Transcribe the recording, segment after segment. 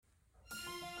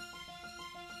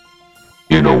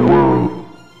In a world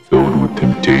filled with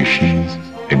temptations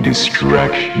and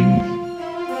distractions,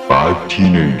 five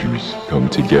teenagers come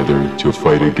together to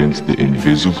fight against the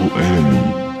invisible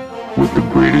enemy with the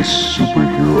greatest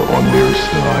superhero on their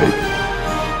side.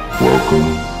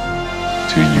 Welcome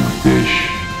to Youth-ish.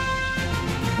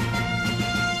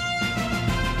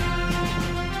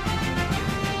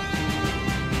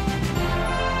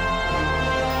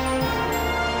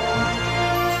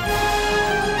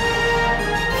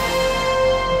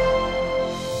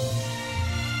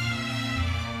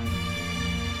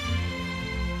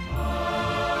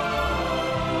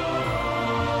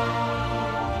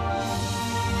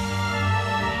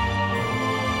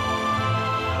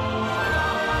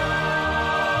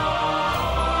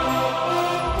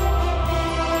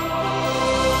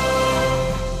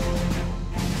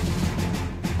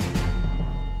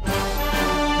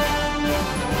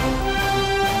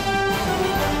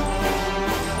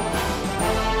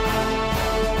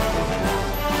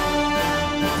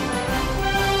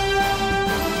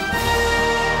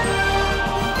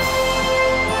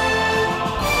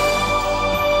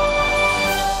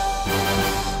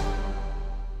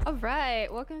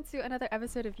 Welcome to another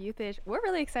episode of Youth-ish. We're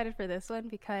really excited for this one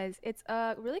because it's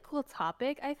a really cool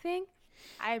topic, I think.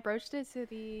 I broached it to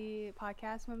the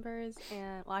podcast members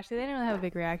and, well, actually, they didn't really have a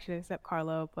big reaction except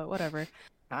Carlo, but whatever.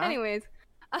 Huh? Anyways.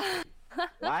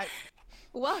 What?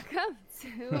 Welcome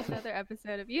to another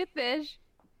episode of Youth-ish.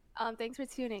 Thanks for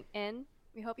tuning in.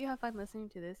 We hope you have fun listening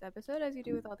to this episode as you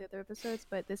do with all the other episodes,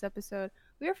 but this episode,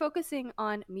 we are focusing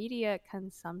on media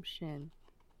consumption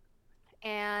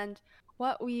and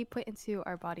what we put into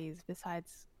our bodies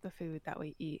besides the food that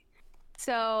we eat.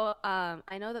 So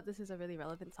I know that this is a really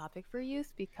relevant topic for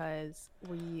youth because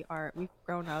we've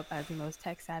grown up as the most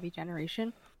tech savvy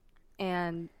generation,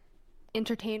 and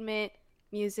entertainment,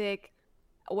 music,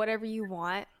 whatever you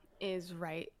want is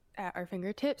right at our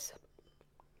fingertips.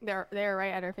 They're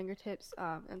right at our fingertips,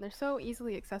 and they're so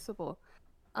easily accessible.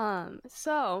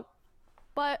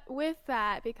 But with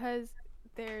that, because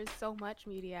there's so much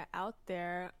media out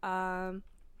there,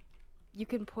 you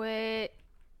can put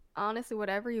honestly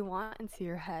whatever you want into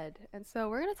your head. And so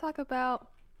we're going to talk about,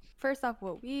 first off,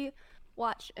 what we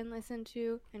watch and listen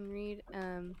to and read,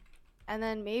 and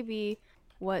then maybe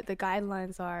what the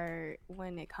guidelines are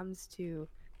when it comes to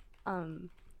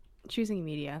choosing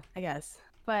media, I guess.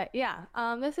 But yeah,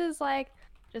 this is like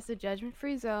just a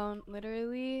judgment-free zone.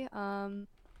 Literally,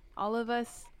 all of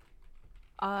us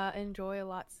enjoy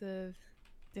lots of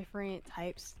different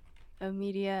types of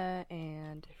media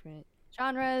and different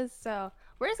genres, so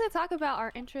we're just gonna talk about our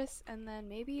interests and then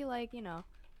maybe what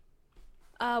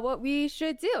we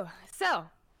should do. So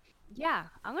yeah,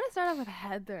 I'm gonna start off with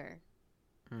Heather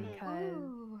because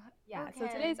so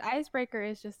today's icebreaker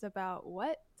is just about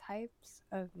what types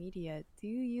of media do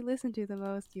you listen to the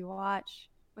most, you watch,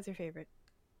 what's your favorite?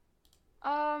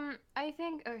 I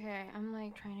think, I'm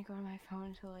like trying to go to my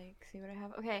phone to like see what I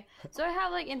have. Okay, so I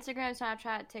have like Instagram,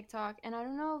 Snapchat, TikTok, and I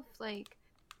don't know if like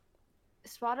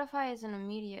Spotify isn't a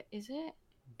media, is it?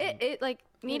 It like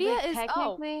media is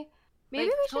technically maybe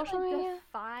like, we should social media?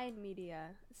 define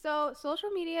media. So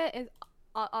social media is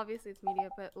obviously it's media,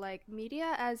 but like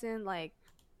media as in like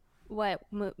what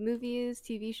movies,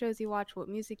 TV shows you watch, what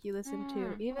music you listen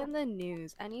to, even the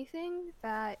news, anything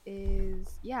that is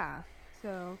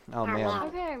So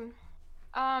okay,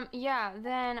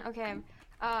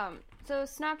 so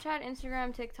Snapchat,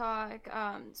 Instagram, TikTok,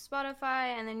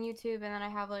 Spotify, and then YouTube, and then I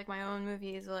have like my own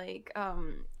movies like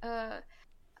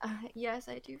yes,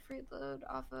 I do freeload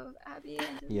off of Abby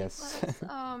and Disney Yes. Plus.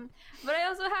 But I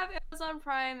also have Amazon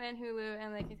Prime and Hulu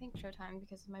and like I think Showtime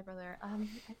because of my brother. I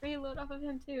freeload off of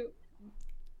him too.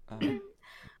 Oh,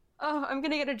 I'm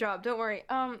gonna get a job, don't worry.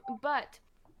 But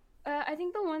I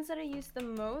think the ones that I use the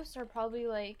most are probably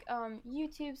like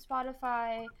YouTube,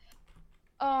 Spotify,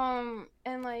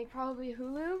 and like probably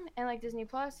Hulu and like Disney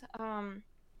Plus.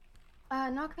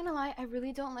 Not gonna lie, I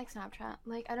really don't like Snapchat.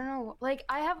 Like, I don't know, like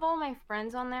I have all my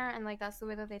friends on there and like that's the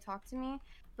way that they talk to me.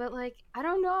 But like, I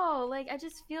don't know, like I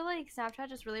just feel like Snapchat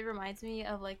just really reminds me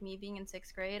of like me being in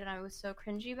 6th grade and I was so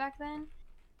cringy back then.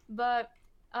 But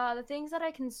the things that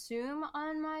I consume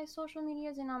on my social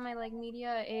medias and on my like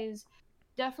media is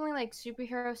definitely like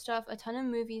superhero stuff, a ton of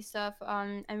movie stuff.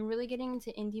 I'm really getting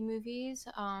into indie movies.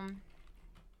 And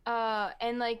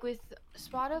like with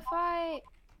Spotify,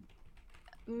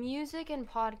 music and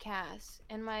podcasts,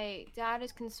 and my dad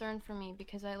is concerned for me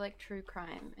because I like true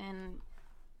crime and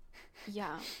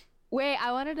yeah. Wait,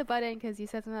 I wanted to butt in because you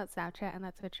said something about Snapchat and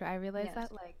that's Twitter. I realized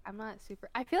that like I'm not super.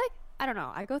 I feel like I don't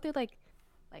know. I go through like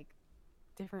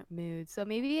different moods. So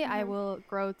maybe I Mhm. will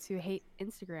grow to hate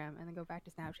Instagram and then go back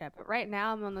to Snapchat. But right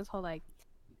now I'm on this whole like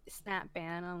Snap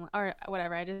ban or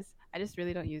whatever. I just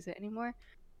really don't use it anymore.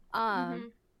 Um,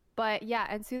 Mhm. but yeah,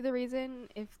 and to the reason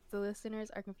if the listeners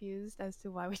are confused as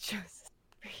to why we chose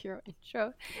superhero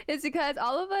intro, is because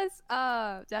all of us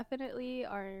definitely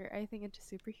are I think into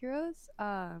superheroes.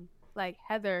 Like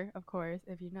Heather, of course,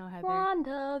 if you know Heather.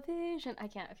 WandaVision. I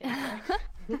can't. Okay,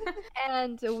 sorry.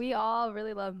 And we all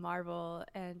really love Marvel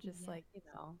and just Yeah. like,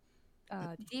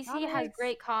 DC has comics,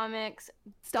 great comics.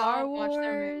 Star Don't watch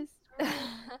their Wars. movies.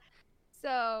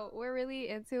 So we're really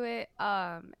into it.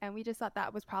 And we just thought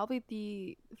that was probably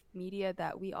the media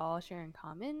that we all share in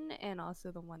common and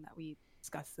also the one that we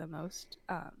discuss the most.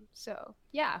 So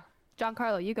yeah.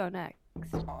 Giancarlo, you go next.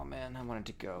 Oh man, I wanted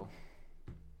to go.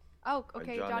 Oh,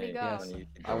 okay, Johnny, go. Yes. Johnny, you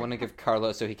should I go. want to give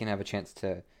Carlo so he can have a chance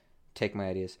to take my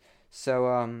ideas. So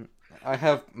I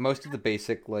have most of the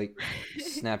basic like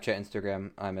Snapchat,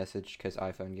 Instagram, iMessage because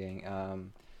iPhone gang.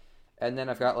 And then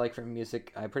I've got like for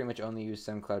music, I pretty much only use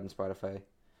SoundCloud and Spotify.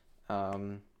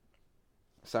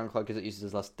 SoundCloud because it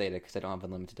uses less data because I don't have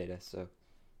unlimited data. So,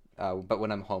 but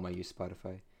when I'm home, I use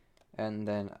Spotify, and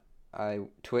then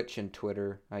Twitch and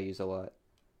Twitter I use a lot.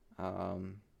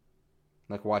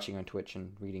 Like watching on Twitch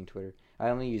and reading Twitter. I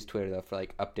only use Twitter though for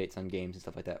like updates on games and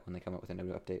stuff like that when they come up with a new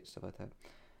update, stuff like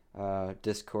that.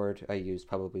 Discord I use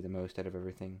probably the most out of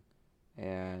everything,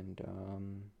 and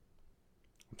I'm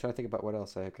trying to think about what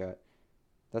else I got.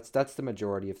 That's the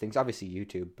majority of things. Obviously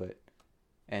YouTube, but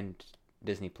and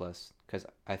Disney Plus because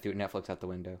I threw Netflix out the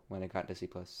window when I got Disney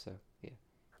Plus. So yeah.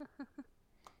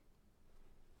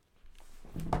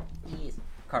 Yes.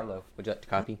 Carlo, would you like to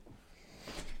copy?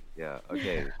 Yeah.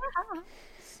 Okay.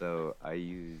 So I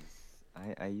use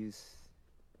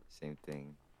same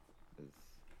thing as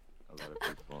a lot of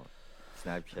people.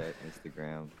 Snapchat,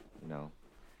 Instagram,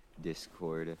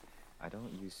 Discord.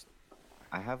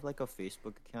 I have like a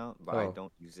Facebook account, but I Oh.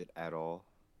 don't use it at all.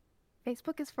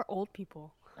 Facebook is for old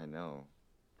people. I know.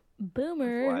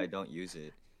 Boomer. That's why I don't use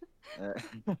it.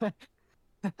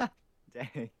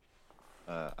 Dang.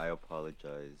 I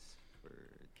apologize for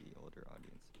the older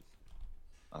audiences.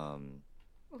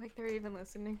 Like they're even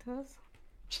listening to us.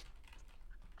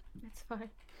 It's fine.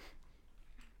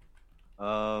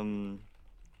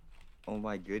 Oh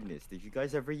my goodness. Did you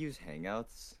guys ever use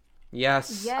Hangouts?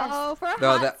 Yes. Yes. Oh, for a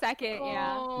No, hot that- second,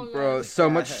 yeah. Oh, Bro, yes. so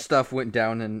much stuff went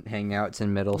down in Hangouts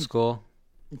in middle school.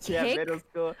 Yeah, Kick? middle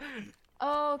school.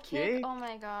 Oh, Kick. Kick? Oh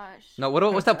my gosh. No,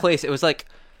 what's that place? It was like,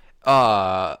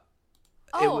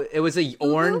 it was a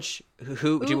orange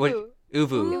who do what Uvu.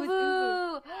 Uvu. It was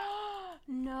Uvu.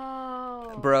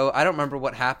 No. Bro, I don't remember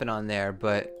what happened on there,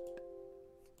 but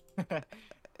I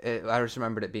just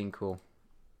remembered it being cool.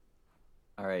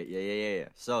 All right, yeah.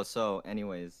 So,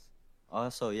 anyways,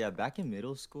 also, yeah, back in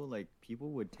middle school, like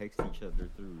people would text each other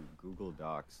through Google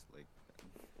Docs, like.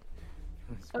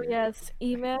 it was Oh weird. yes,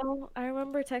 email. I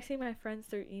remember texting my friends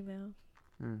through email.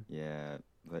 Yeah,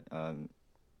 but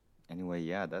anyway,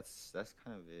 yeah, that's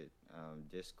kind of it.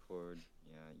 Discord,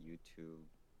 yeah, YouTube,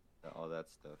 all that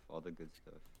stuff, all the good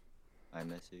stuff.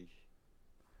 iMessage.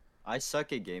 I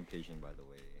suck at game pigeon, by the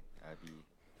way, Abby.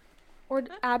 Or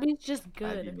Abby's just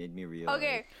Abby good. made me realize.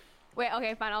 Okay. Wait,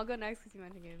 okay, fine. I'll go next because you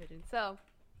mentioned Game Vision. So,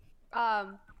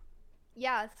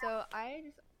 yeah, so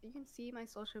you can see my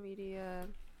social media,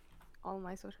 all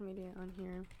my social media on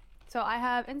here. So I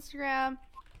have Instagram,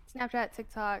 Snapchat,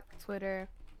 TikTok, Twitter,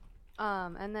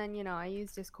 and then, I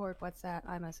use Discord, WhatsApp,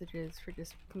 iMessages for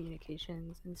just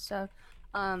communications and stuff.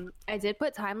 I did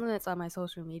put time limits on my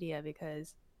social media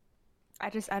because I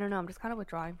don't know, I'm just kind of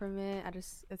withdrawing from it.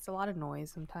 It's a lot of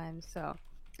noise sometimes. So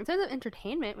in terms of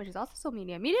entertainment, which is also social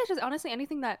media is just honestly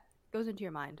anything that goes into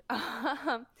your mind.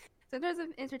 So in terms of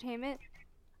entertainment,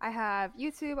 I have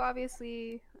YouTube,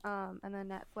 obviously, and then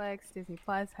Netflix, Disney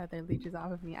Plus, Heather leeches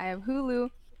off of me. I have Hulu,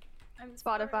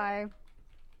 Spotify.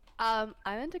 I'm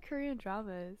into Korean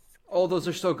dramas. Oh, those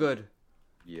are so good.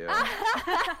 Yeah.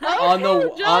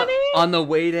 On the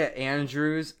way to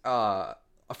Andrews, a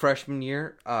freshman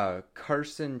year,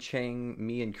 Carson, Chang,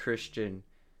 me, and Christian,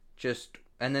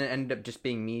 and then it ended up just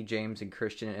being me, James, and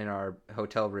Christian in our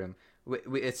hotel room.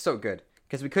 It's so good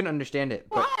because we couldn't understand it,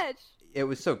 but Watch! it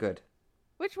was so good.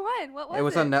 Which one? What was it? It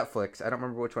was on Netflix. I don't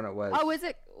remember which one it was. Oh, was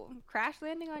it Crash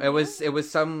Landing on It You? was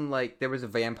some like there was a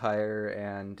vampire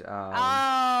and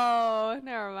Oh,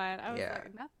 never mind. I was yeah.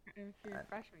 like, nothing if you're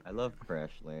freshman. I love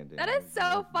Crash Landing. That is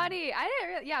so funny. I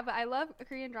didn't really, yeah, but I love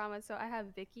Korean dramas. So I have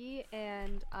Vicky,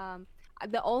 and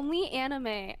the only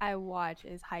anime I watch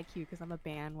is Haikyuu because I'm a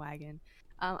bandwagon.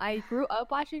 I grew up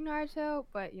watching Naruto,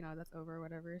 but that's over,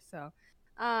 whatever. So,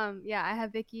 yeah, I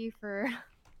have Vicky for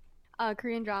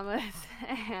Korean dramas,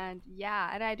 and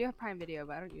yeah, and I do have Prime Video,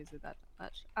 but I don't use it that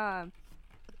much.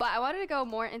 But I wanted to go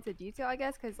more into detail, I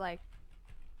guess, because like,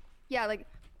 yeah, like,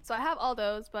 so I have all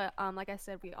those, but like I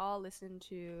said, we all listen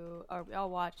to or we all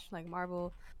watch like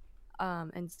Marvel,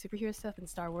 and superhero stuff and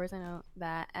Star Wars. I know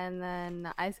that, and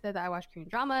then I said that I watch Korean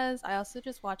dramas. I also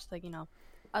just watch like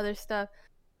other stuff,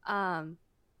 and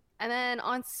then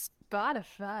on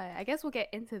Spotify, I guess we'll get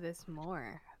into this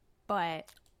more, but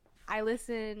I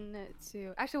listen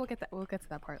to. Actually, we'll get to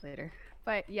that part later.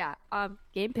 But yeah,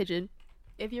 Game Pigeon.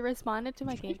 If you responded to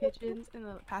my Game Pigeons in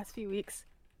the past few weeks,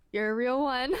 you're a real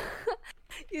one.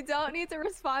 You don't need to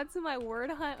respond to my word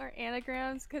hunt or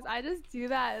anagrams because I just do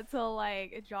that to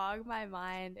like jog my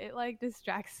mind. It like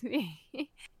distracts me.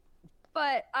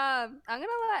 But I'm gonna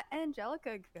let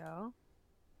Angelica go.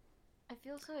 I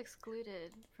feel so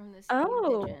excluded from this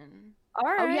Oh. Game Pigeon. All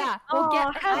right. yeah, we'll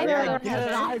get Heather. Yeah, Heather.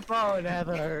 get an iPhone,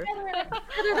 Heather.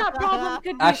 Heather, that problem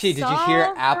could be Actually, did you hear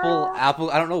solved, Apple? girl.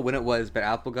 Apple, I don't know when it was, but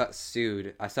Apple got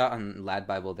sued. I saw it on Lad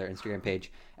Bible, their Instagram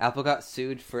page. Apple got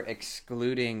sued for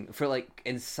like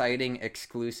inciting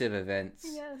exclusive events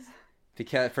Yes.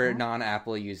 because for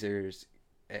non-Apple users.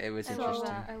 It was I love interesting.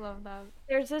 that. I love that.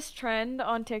 There's this trend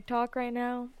on TikTok right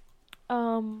now,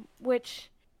 which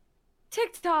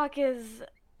TikTok is.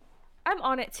 I'm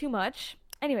on it too much.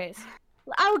 Anyways,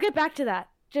 I will get back to that.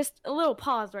 Just a little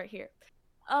pause right here.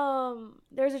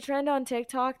 There's a trend on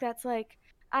TikTok that's like,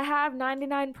 I have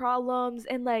 99 problems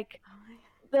and like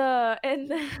like the the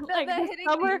hitting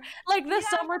summer, thing. like the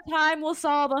Yeah. summertime will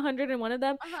solve 101 of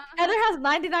them. Heather has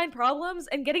 99 problems,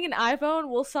 and getting an iPhone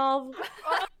will solve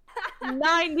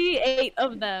 98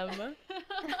 of them.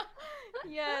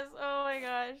 Yes. Oh my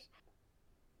gosh.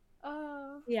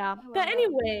 Yeah. love But that.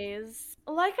 anyways,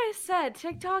 like I said,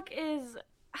 TikTok is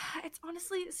it's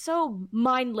honestly so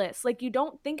mindless. Like you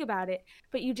don't think about it,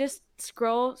 but you just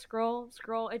scroll.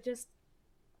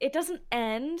 It doesn't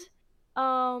end.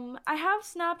 I have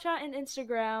Snapchat and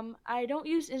Instagram. I don't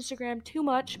use Instagram too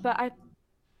much, but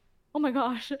oh my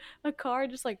gosh, a car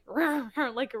just like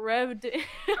like revved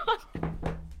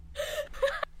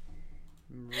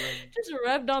just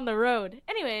revved on the road.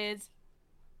 Anyways,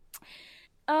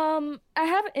 I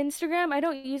have Instagram. I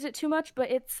don't use it too much, but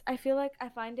I feel like I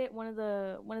find it one of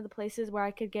the places where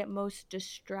I could get most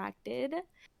distracted.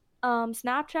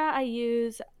 Snapchat I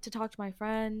use to talk to my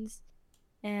friends,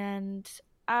 and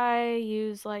I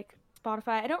use like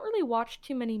Spotify. I don't really watch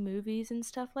too many movies and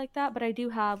stuff like that, but I do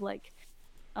have like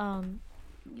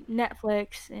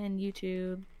Netflix and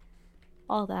YouTube,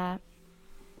 all that.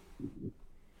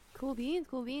 Cool beans,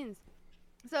 cool beans.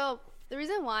 So the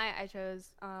reason why I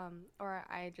chose, or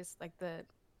I just like the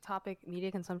topic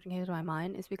media consumption came to my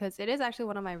mind is because it is actually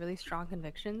one of my really strong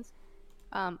convictions.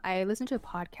 I listened to a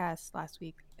podcast last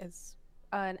week. It's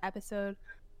an episode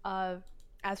of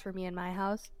As For Me and My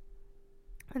House.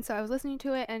 And so I was listening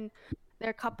to it, and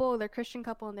they're a Christian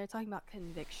couple, and they're talking about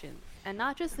conviction. And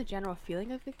not just the general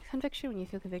feeling of conviction when you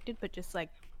feel convicted, but just like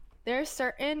there are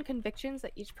certain convictions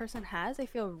that each person has. They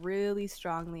feel really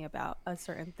strongly about a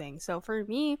certain thing. So for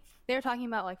me, they were talking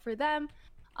about like for them,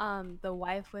 the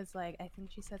wife was like, I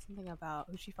think she said something about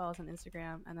who she follows on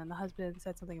Instagram, and then the husband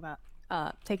said something about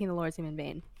taking the Lord's name in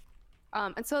vain.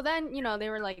 And so then they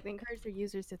were like they encouraged their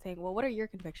users to think, well, what are your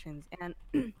convictions? And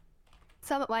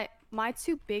some of my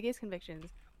two biggest convictions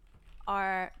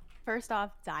are first off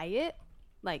diet,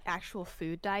 like actual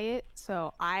food diet.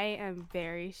 So I am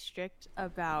very strict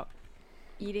about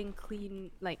eating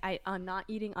clean, like not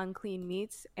eating unclean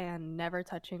meats and never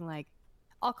touching like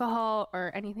alcohol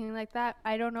or anything like that.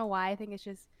 I don't know why. I think it's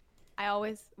just I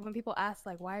always when people ask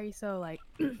like why are you so like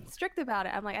strict about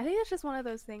it, I'm like I think it's just one of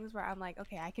those things where I'm like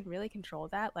okay, I can really control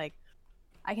that. Like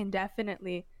I can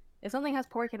definitely if something has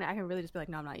pork in it, I can really just be like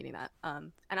no, I'm not eating that.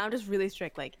 And I'm just really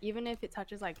strict. Like even if it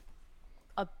touches like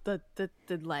the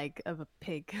leg of a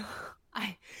pig,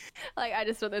 I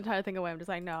just throw the entire thing away. I'm just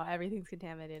like no, everything's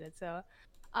contaminated. So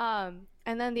and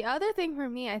then the other thing for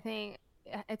me, I think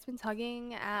it's been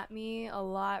tugging at me a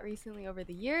lot recently over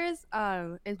the years,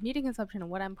 is media consumption and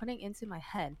what I'm putting into my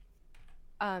head.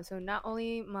 So not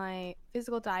only my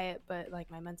physical diet, but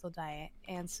like my mental diet.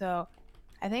 And so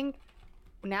I think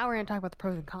now we're gonna talk about the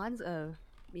pros and cons of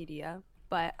media,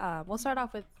 but we'll start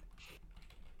off with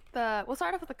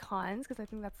the cons because I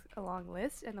think that's a long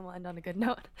list, and then we'll end on a good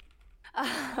note.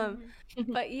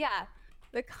 But yeah,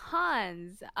 the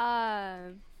cons.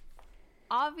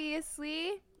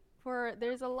 Obviously,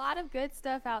 there's a lot of good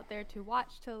stuff out there to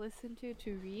watch, to listen to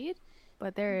read,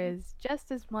 but there is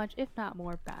just as much, if not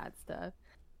more, bad stuff.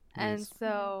 And Yes.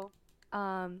 so,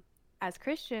 as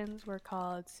Christians, we're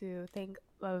called to think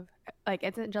of like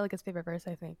it's Angelica's favorite verse,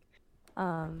 I think.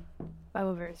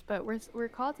 Bible verse, but we're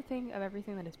called to think of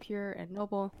everything that is pure and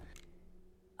noble.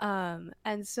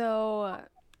 And so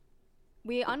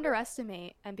we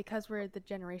underestimate, and because we're the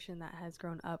generation that has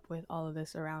grown up with all of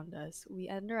this around us, we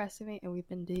underestimate, and we've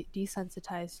been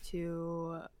desensitized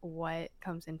to what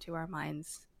comes into our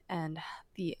minds and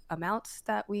the amounts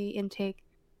that we intake,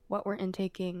 what we're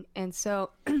intaking. And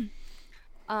so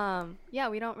yeah,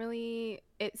 we don't really,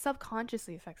 it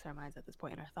subconsciously affects our minds at this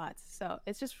point in our thoughts. So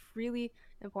it's just really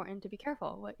important to be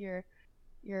careful what you're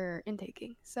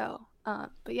intaking. So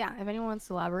but yeah, if anyone wants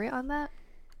to elaborate on that.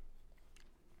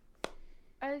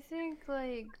 I think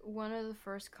like one of the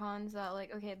first cons that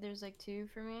like, okay, there's like two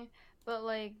for me, but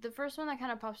like the first one that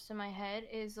kind of pops to my head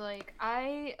is like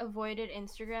I avoided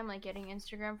Instagram, like getting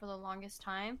Instagram for the longest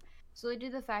time. So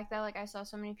due to the fact that like I saw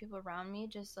so many people around me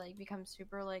just like become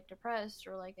super like depressed,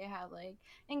 or like they had like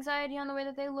anxiety on the way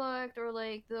that they looked, or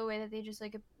like the way that they just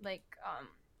like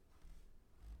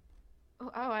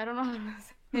I don't know how to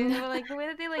say it, but, like the way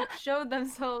that they like showed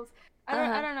themselves.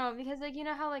 I don't know, because like you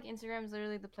know how like Instagram is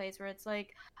literally the place where it's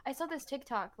like I saw this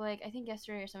TikTok like I think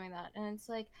yesterday or something like that, and it's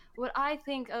like what I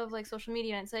think of like social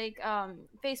media, and it's like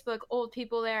Facebook, old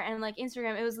people there, and like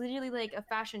Instagram, it was literally like a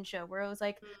fashion show where it was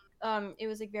like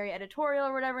very editorial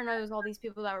or whatever, and it was all these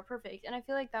people that were perfect, and I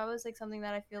feel like that was like something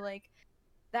that I feel like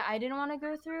that I didn't want to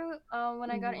go through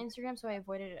when I got Instagram, so I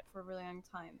avoided it for a really long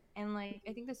time. And like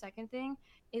I think the second thing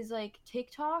is like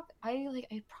TikTok. I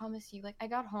promise you, like I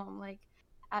got home like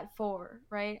at 4,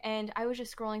 right? And I was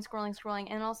just scrolling,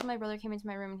 and also my brother came into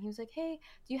my room and he was like, "Hey,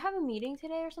 do you have a meeting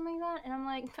today or something like that?" And I'm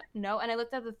like, "No." And I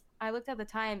looked at the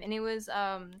time, and it was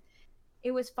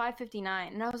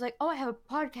 5:59, and I was like, "Oh, I have a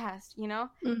podcast," you know?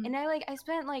 And I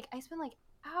spent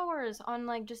hours on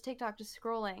like just TikTok, just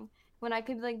scrolling, when I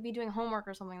could like be doing homework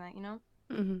or something like that, you know?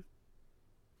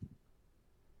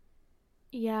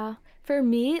 Yeah, for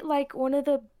me, like one of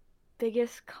the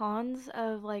biggest cons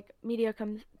of like media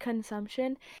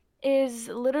consumption is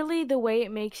literally the way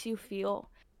it makes you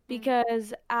feel,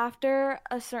 because after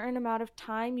a certain amount of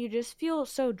time you just feel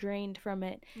so drained from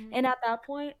it. And at that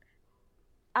point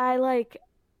I like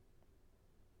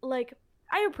I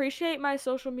appreciate my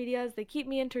social medias, they keep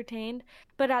me entertained,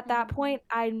 but at that point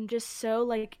I'm just so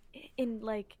like in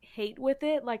like hate with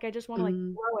it, like I just want to like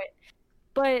throw it.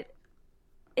 But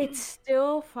it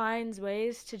still finds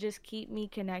ways to just keep me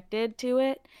connected to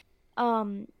it.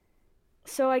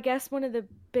 So I guess one of the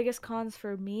biggest cons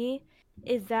for me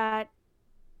is that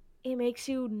it makes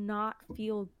you not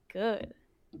feel good.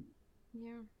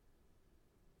 Yeah.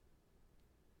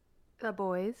 The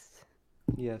boys.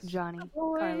 Yes. Johnny.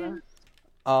 Boys.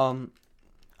 Carla.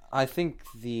 I think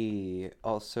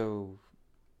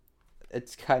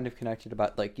it's kind of connected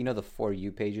about like, you know, the For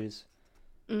You pages.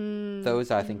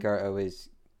 Those I think are always,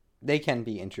 they can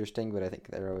be interesting, but I think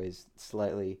they're always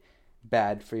slightly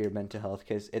bad for your mental health,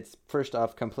 because it's first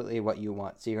off completely what you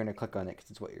want, so you're going to click on it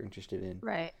because it's what you're interested in.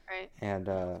 Right. And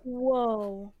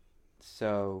Whoa.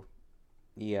 So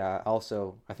yeah,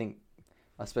 also I think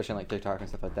especially on like TikTok and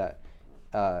stuff like that,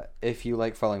 if you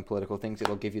like following political things,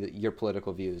 it'll give you your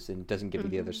political views and doesn't give you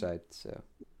the other side. So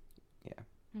yeah.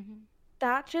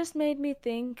 That just made me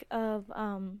think of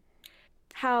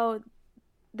how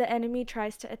the enemy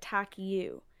tries to attack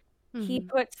you. He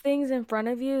puts things in front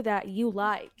of you that you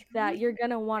like, that you're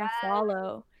gonna want to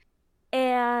follow.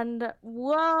 And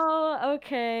whoa,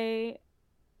 okay.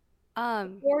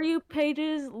 For You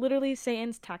pages, literally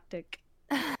Satan's tactic.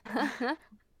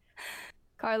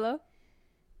 Carlo?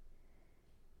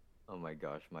 Oh my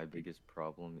gosh, my biggest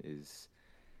problem is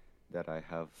that I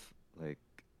have like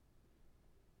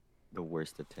the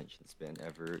worst attention span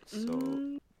ever.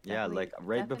 So yeah, like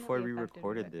right before we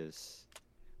recorded this,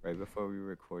 I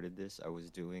was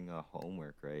doing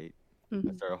homework, right? I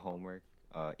started homework,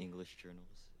 English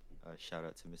journals. Shout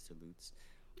out to Mr. Lutz.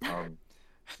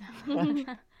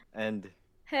 And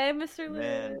Hey, Mr. Lutz.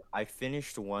 man, I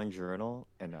finished one journal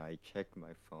and I checked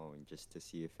my phone just to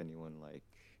see if anyone like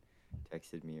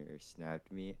texted me or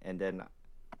snapped me, and then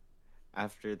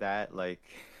after that, like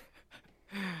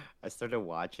I started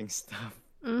watching stuff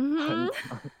on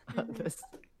this.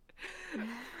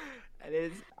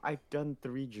 And I've done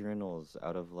 3 journals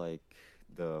out of like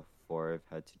the 4 I've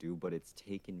had to do, but it's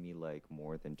taken me like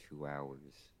more than 2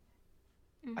 hours.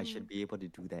 I should be able to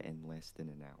do that in less than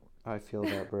an hour. I feel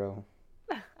that, bro.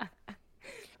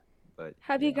 But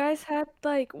Have you guys had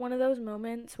like one of those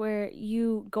moments where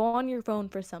you go on your phone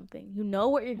for something, you know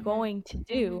what you're going to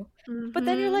do, but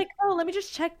then you're like, oh, let me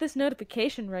just check this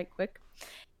notification right quick,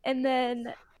 and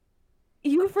then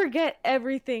you forget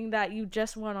everything that you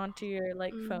just went onto your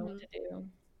like phone to do?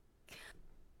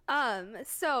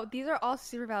 So these are all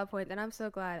super valid points, and I'm so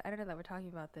glad. I don't know that we're talking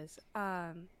about this.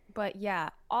 But yeah,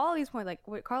 all these points, like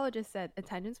what Carla just said,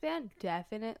 attention span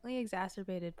definitely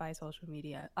exacerbated by social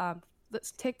media.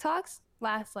 TikToks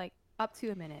last like up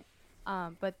to a minute.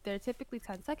 But they're typically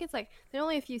 10 seconds. Like they're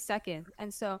only a few seconds,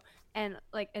 and so and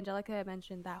like Angelica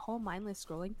mentioned, that whole mindless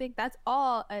scrolling thing. That's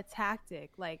all a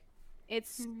tactic. Like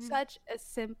it's such a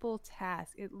simple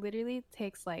task. It literally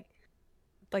takes like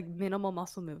minimal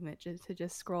muscle movement just to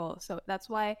just scroll. So that's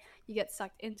why you get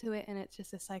sucked into it and it's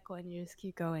just a cycle and you just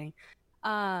keep going.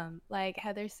 Like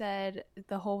Heather said,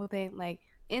 the whole thing, like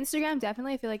Instagram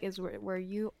definitely I feel like is where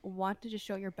you want to just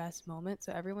show your best moment.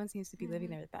 So everyone seems to be living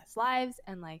their best lives,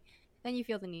 and like then you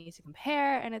feel the need to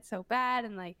compare and it's so bad,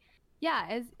 and like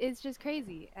yeah, it's just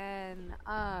crazy. And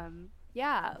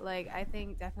yeah, like I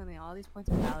think definitely all these points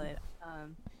are valid.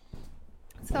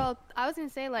 So I was gonna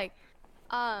say like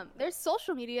there's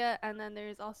social media, and then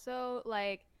there's also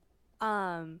like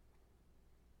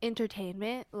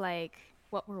entertainment, like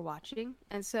what we're watching.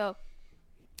 And so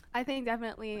I think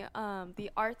definitely the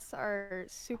arts are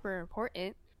super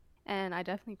important, and I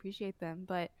definitely appreciate them.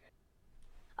 But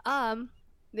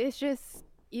it's just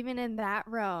even in that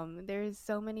realm, there's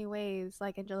so many ways,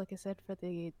 like Angelica said, for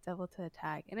the devil to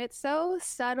attack, and it's so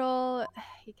subtle.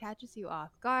 He catches you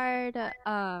off guard. But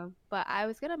I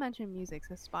was gonna mention music,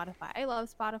 so Spotify. I love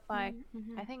Spotify.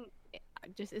 I think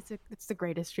it's the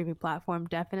greatest streaming platform,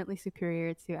 definitely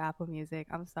superior to Apple Music.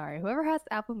 I'm sorry, whoever has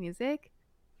Apple Music.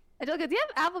 Angelica, do you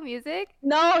have Apple Music?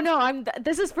 No,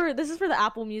 this is for the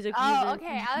Apple Music Oh, user.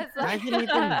 okay. I was like, Imagine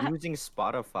even using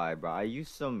Spotify, bro. I use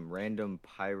some random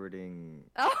pirating.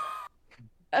 oh.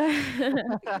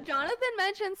 Jonathan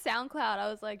mentioned SoundCloud. I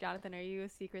was like, Jonathan, are you a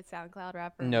secret SoundCloud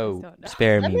rapper? I just No, don't know.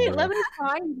 spare me, bro. let me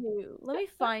find you. Let me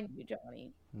find you,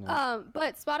 Johnny. No.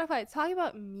 But Spotify, talking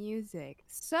about music.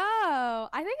 So I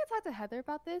think I talked to Heather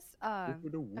about this a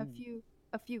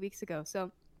few weeks ago.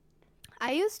 So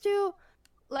I used to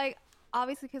like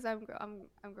obviously because I'm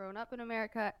growing up in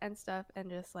America and stuff, and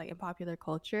just like in popular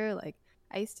culture, like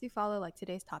I used to follow like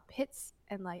today's top hits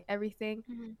and like everything.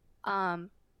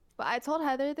 But I told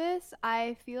Heather this.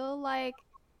 I feel like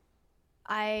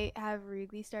I have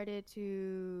really started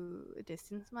to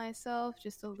distance myself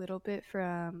just a little bit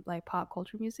from like pop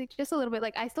culture music, just a little bit.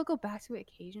 Like I still go back to it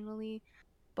occasionally,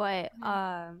 but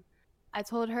I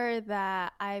told her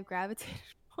that I've gravitated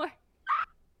more.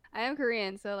 I am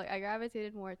Korean, so like I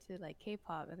gravitated more to like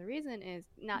K-pop, and the reason is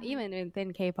not even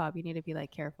within K-pop you need to be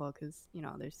like careful because you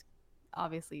know there's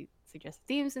obviously suggested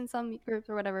themes in some groups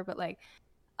or whatever, but like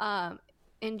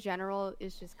in general,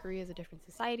 it's just Korea is a different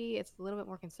society. It's a little bit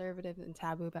more conservative and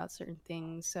taboo about certain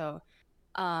things. So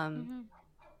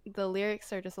the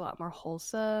lyrics are just a lot more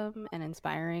wholesome and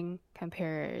inspiring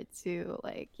compared to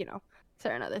like, you know,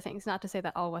 certain other things. Not to say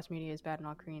that all West media is bad and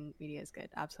all Korean media is good.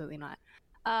 Absolutely not.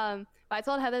 But I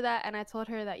told Heather that, and I told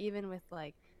her that even with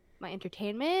like my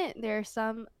entertainment,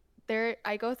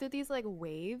 I go through these like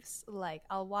waves. Like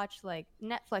I'll watch like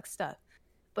Netflix stuff,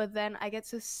 but then I get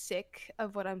so sick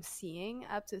of what I'm seeing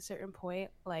up to a certain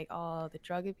point, like all the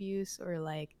drug abuse or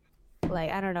like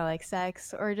I don't know, like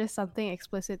sex or just something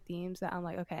explicit themes that I'm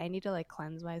like, okay, I need to like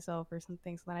cleanse myself or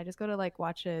something. So then I just go to like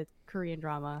watch a Korean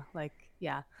drama, like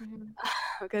yeah,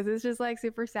 because it's just like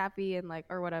super sappy and like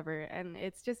or whatever, and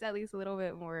it's just at least a little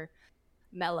bit more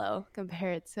mellow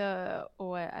compared to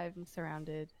what I'm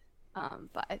surrounded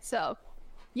by. So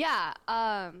yeah,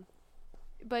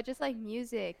 but just like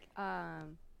music,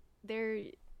 they're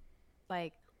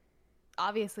like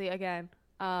obviously again,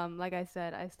 like I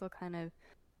said, I still kind of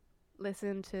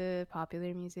listen to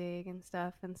popular music and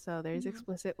stuff, and so there's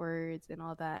explicit words and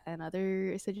all that and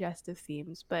other suggestive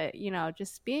themes, but you know,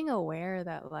 just being aware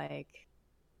that like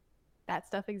that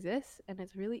stuff exists and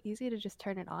it's really easy to just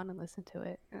turn it on and listen to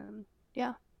it, and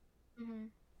yeah.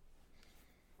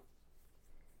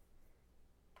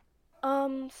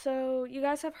 So you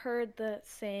guys have heard the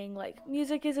saying like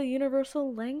music is a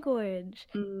universal language.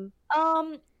 And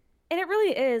it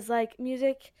really is. Like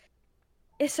music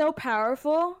is so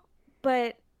powerful,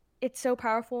 but it's so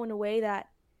powerful in a way that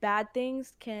bad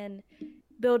things can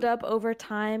build up over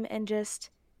time and just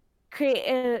create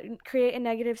a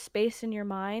negative space in your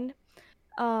mind.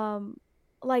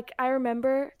 Like I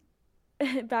remember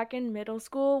back in middle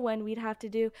school when we'd have to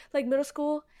do like middle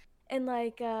school and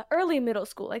like early middle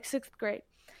school, like 6th grade,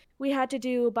 we had to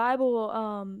do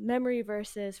Bible memory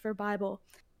verses for Bible,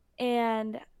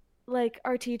 and like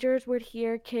our teachers would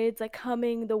hear kids like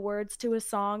humming the words to a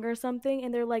song or something,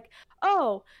 and they're like,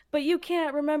 oh, but you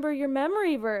can't remember your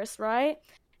memory verse, right?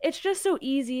 It's just so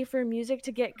easy for music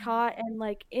to get caught and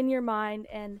like in your mind,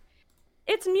 and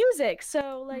it's music,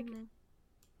 so like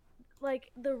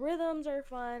like the rhythms are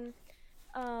fun,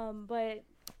 but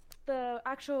the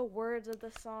actual words of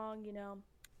the song, you know.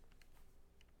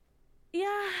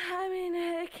 Yeah, I mean,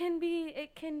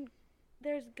 it can,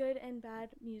 there's good and bad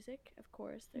music, of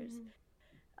course. There's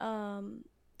um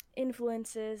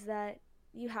influences that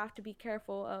you have to be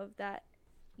careful of, that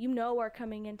you know are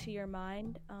coming into your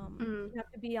mind. You have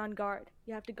to be on guard.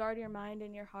 You have to guard your mind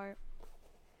and your heart.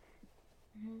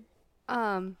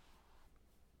 Um,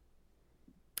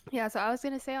 yeah, so I was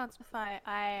gonna say on Spotify,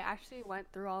 I actually went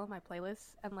through all of my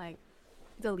playlists and like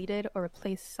deleted or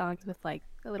replaced songs with like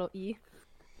a little E.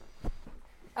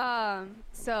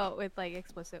 So with like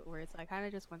explicit words, I kind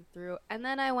of just went through, and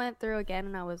then I went through again,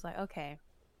 and I was like, okay,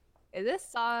 is this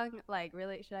song like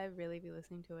really? Should I really be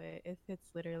listening to it if it's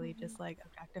literally just like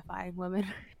objectifying women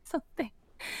or something?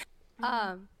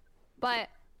 But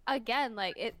again,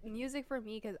 like music for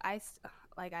me, because I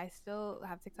still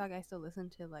have TikTok. I still listen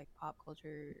to like pop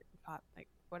culture, pop like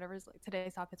whatever's like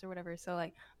today's top hits or whatever. So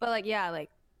like, but like yeah,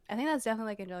 like I think that's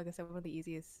definitely like Angelica said, one of the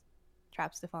easiest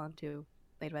traps to fall into,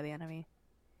 played by the enemy.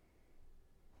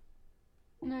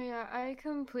 No, yeah, I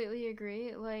completely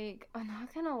agree. Like, I'm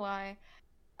not gonna lie.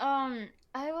 I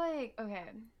like, okay.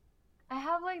 I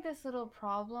have like this little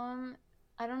problem.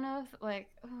 I don't know if like,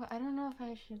 I don't know if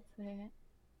I should say it.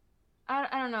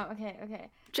 I don't know. Okay.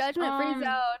 Judgment free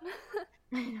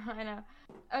zone. I know.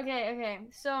 Okay.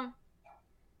 So,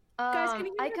 Guys, can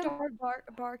you I hear can. the dog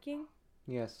barking?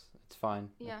 Yes, it's fine.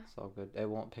 Yeah. It's all good. It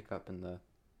won't pick up in the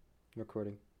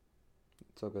recording.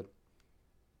 It's all good.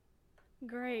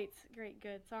 Great,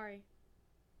 good. Sorry.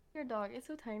 Your dog is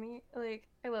so tiny. Like,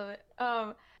 I love it.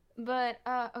 But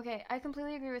okay, I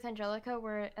completely agree with Angelica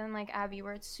and like Abby,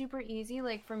 where it's super easy,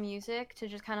 like for music to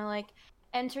just kind of like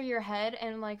enter your head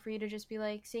and like for you to just be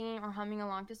like singing or humming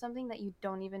along to something that you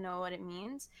don't even know what it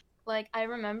means. Like I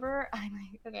remember, I'm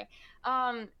like okay,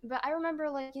 but I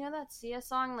remember like you know that Sia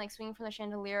song like "Swinging from the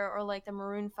Chandelier" or like the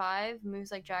Maroon 5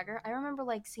 "Moves Like Jagger." I remember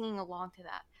like singing along to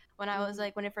that when I was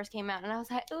like when it first came out, and I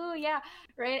was like, oh yeah,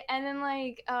 right. And then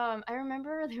like I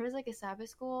remember there was like a Sabbath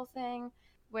school thing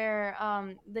where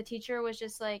the teacher was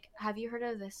just like, have you heard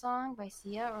of this song by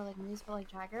Sia or like "Moves Like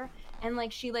Jagger," and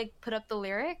like she like put up the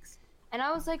lyrics, and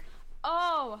I was like,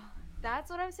 oh, that's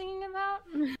what I'm singing about,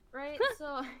 right?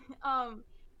 So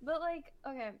but like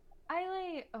okay,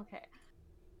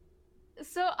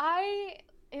 so I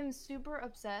am super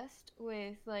obsessed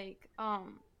with like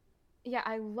yeah,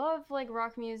 I love like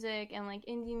rock music and like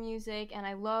indie music, and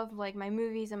I love like my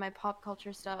movies and my pop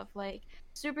culture stuff. Like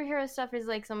superhero stuff is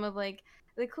like some of like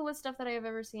the coolest stuff that I have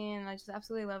ever seen. I just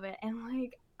absolutely love it. And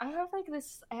like I have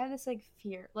this like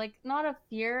fear, like not a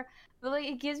fear, but like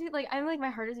it gives me like I'm like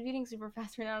my heart is beating super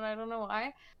fast right now, and I don't know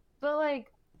why, but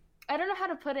like I don't know how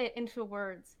to put it into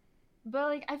words. But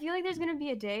like I feel like there's gonna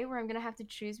be a day where I'm gonna have to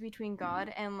choose between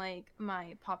God and like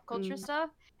my pop culture stuff,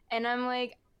 and I'm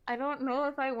like I don't know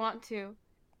if I want to,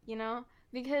 you know?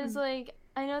 Because like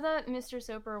I know that Mr.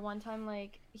 Soper one time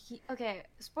like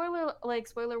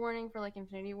spoiler warning for like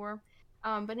Infinity War.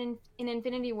 But in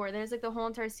Infinity War there's like the whole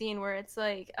entire scene where it's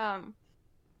like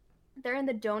they're in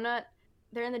the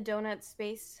donut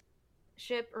space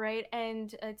ship, right?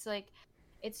 And it's like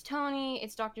it's Tony,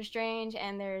 it's Doctor Strange,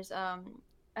 and there's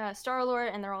Star-Lord,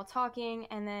 and they're all talking,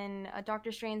 and then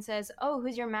Doctor Strange says, "Oh,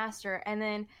 who's your master?" And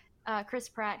then Chris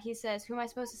Pratt, he says, "Who am I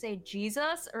supposed to say?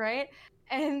 Jesus," right?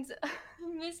 And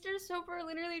Mr. Soper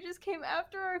literally just came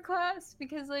after our class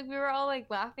because like we were all like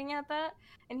laughing at that,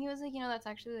 and he was like, you know, that's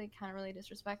actually like kind of really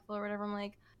disrespectful or whatever. I'm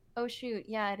like, oh shoot,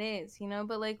 yeah, it is, you know.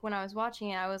 But like when I was watching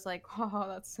it, I was like, oh,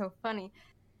 that's so funny,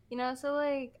 you know. So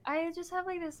like I just have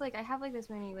like this like I have like this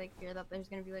many like fear that there's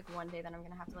gonna be like one day that I'm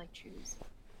gonna have to like choose.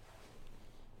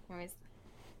 Anyways,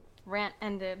 rant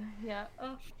ended. Yeah.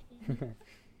 Oh.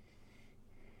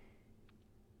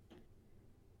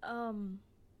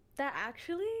 That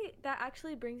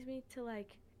actually brings me to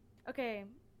like, okay,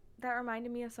 that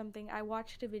reminded me of something. I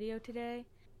watched a video today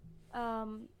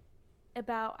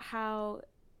about how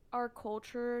our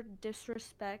culture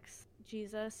disrespects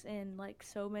Jesus in like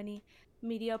so many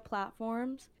media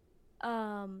platforms.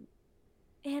 And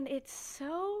it's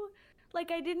so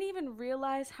like I didn't even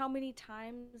realize how many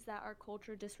times that our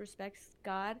culture disrespects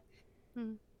God.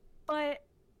 But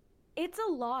it's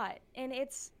a lot, and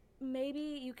it's maybe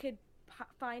you could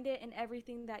find it in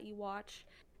everything that you watch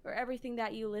or everything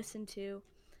that you listen to.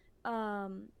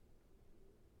 And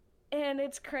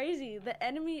it's crazy. The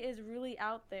enemy is really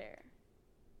out there.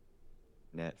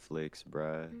 Netflix,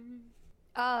 bruh.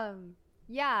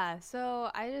 Yeah,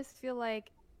 so I just feel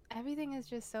like everything is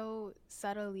just so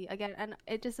subtly again, and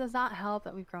it just does not help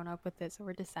that we've grown up with it, so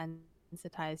we're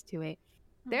desensitized to it.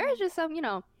 There is just some, you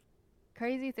know,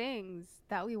 crazy things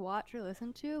that we watch or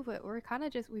listen to, but we're kind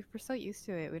of we're so used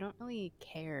to it. We don't really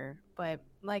care. But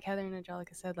like Heather and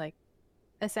Angelica said, like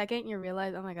the second you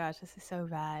realize, oh my gosh, this is so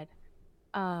bad,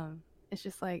 it's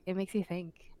just like it makes you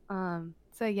think.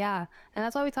 So yeah, and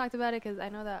that's why we talked about it, because I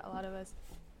know that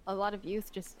a lot of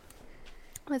youth just,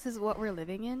 this is what we're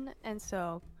living in, and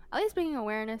so at least bringing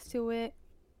awareness to it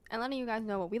and letting you guys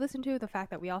know what we listen to, the fact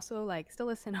that we also like still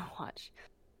listen and watch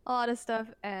a lot of stuff,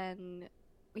 and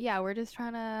yeah, we're just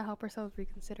trying to help ourselves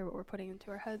reconsider what we're putting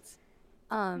into our heads.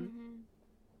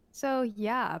 So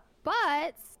yeah,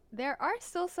 but there are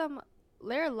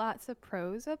lots of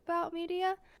pros about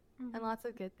media and lots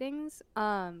of good things.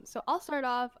 So I'll start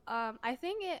off. I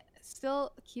think it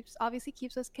still obviously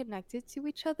keeps us connected to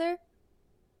each other,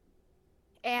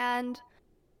 and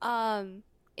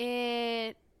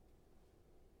it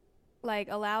like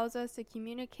allows us to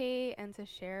communicate and to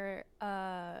share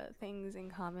things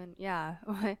in common. Yeah.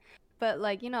 But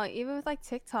like, you know, even with like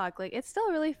TikTok, like it's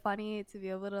still really funny to be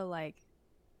able to like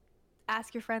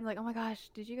ask your friends like, oh my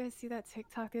gosh, did you guys see that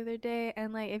TikTok the other day?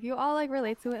 And like if you all like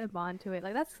relate to it and bond to it,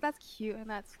 like that's cute and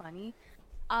that's funny.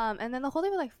 And then the whole thing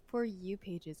with like For You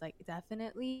pages, like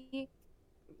definitely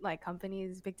like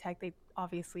companies, big tech, they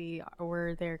obviously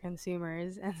were their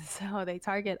consumers, and so they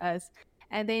target us,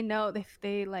 and they know they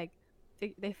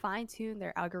fine tune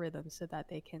their algorithms so that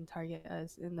they can target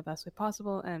us in the best way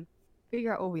possible and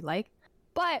figure out what we like.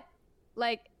 But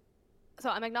like, so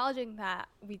I'm acknowledging that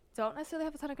we don't necessarily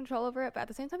have a ton of control over it, but at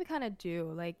the same time we kind of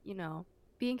do. Like, you know,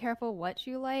 being careful what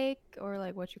you like or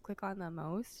like what you click on the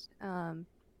most,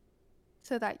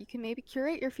 so that you can maybe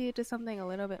curate your feed to something a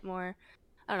little bit more,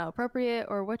 I don't know, appropriate,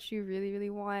 or what you really,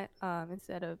 really want,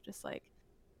 instead of just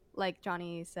like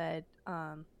Johnny said,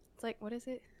 it's like, what is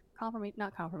it?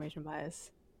 Not confirmation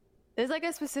bias. There's like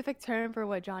a specific term for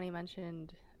what Johnny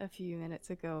mentioned a few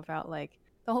minutes ago about like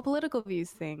the whole political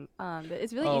views thing. But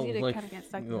it's really easy to like, kind of get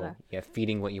stuck into that. Yeah,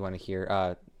 feeding what you want to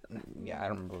hear. Yeah, I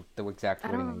don't remember the exact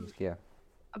wording I used. Yeah.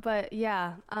 But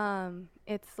yeah,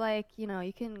 it's like, you know,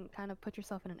 you can kind of put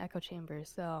yourself in an echo chamber.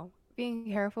 So being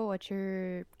careful what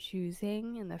you're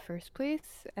choosing in the first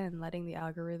place and letting the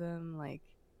algorithm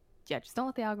just don't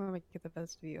let the algorithm get the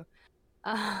best of you.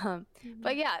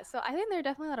 But yeah, so I think there are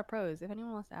definitely a lot of pros if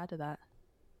anyone wants to add to that.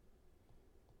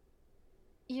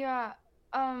 Yeah.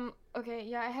 Okay.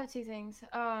 Yeah, I have two things.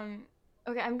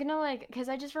 Okay, I'm gonna like, cause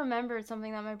I just remembered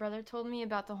something that my brother told me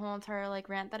about the whole entire like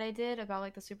rant that I did about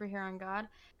like the superhero and God,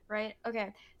 right?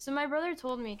 Okay, so my brother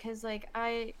told me, cause like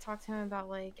I talked to him about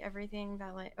like everything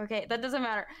that like, okay, that doesn't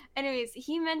matter. Anyways,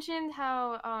 he mentioned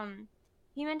how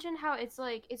it's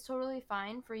like it's totally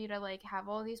fine for you to like have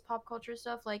all these pop culture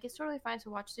stuff. Like it's totally fine to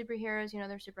watch superheroes. You know,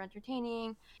 they're super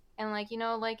entertaining, and like, you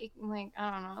know, like I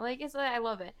don't know, like it's like I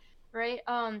love it, right?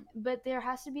 But there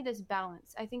has to be this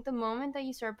balance. I think the moment that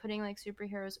you start putting like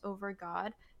superheroes over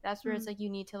God, that's where it's like you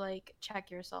need to like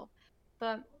check yourself.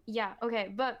 But yeah, okay.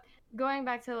 But going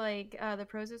back to like the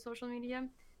pros of social media,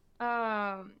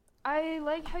 I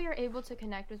like how you're able to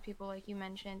connect with people, like you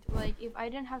mentioned. Like if I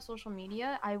didn't have social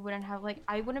media, I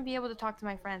wouldn't be able to talk to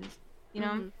my friends, you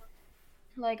know?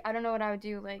 Like I don't know what I would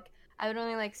do. Like I would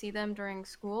only like see them during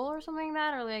school or something like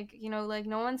that, or like, you know, like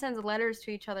no one sends letters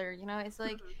to each other, you know? It's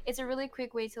like it's a really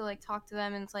quick way to like talk to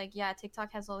them, and it's like, yeah,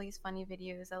 TikTok has all these funny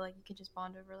videos that like you could just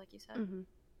bond over, like you said.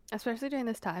 Especially during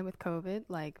this time with COVID,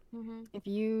 like if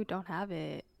you don't have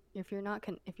it, if you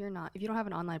don't have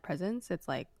an online presence, it's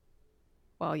like,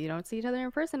 well, you don't see each other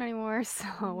in person anymore, so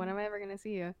when am I ever gonna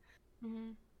see you?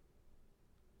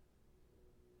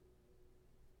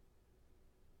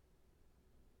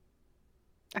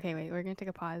 Okay, wait, we're gonna take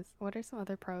a pause. What are some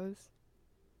other pros?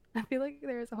 I feel like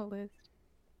there is a whole list.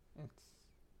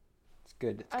 It's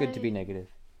good. It's good to be negative.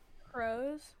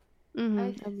 Pros? Of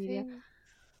media.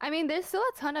 I mean, there's still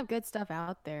a ton of good stuff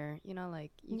out there. You know,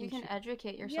 like you can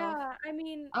educate yourself. Yeah, I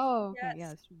mean,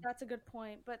 yes, that's a good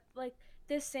point. But like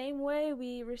the same way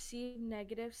we receive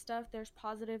negative stuff, there's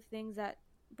positive things that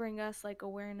bring us like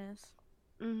awareness.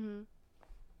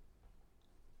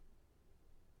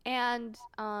 And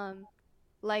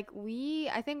like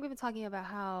I think we've been talking about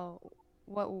how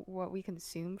what we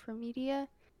consume from media,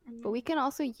 but we can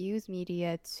also use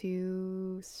media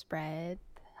to spread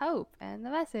hope and the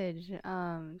message.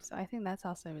 So I think that's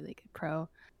also a really good pro.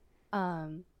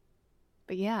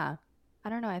 But yeah, I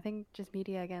don't know. I think just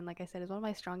media, again, like I said, is one of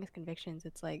my strongest convictions.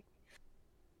 It's like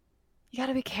you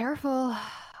gotta be careful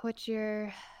what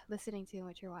you're listening to,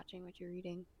 what you're watching, what you're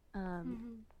reading.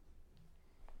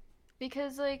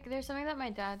 Because like there's something that my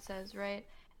dad says, right?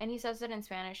 and he says it in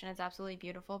Spanish, and it's absolutely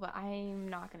beautiful. But I'm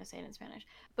not gonna say it in Spanish.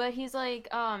 But he's like,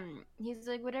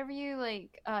 whatever you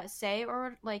like say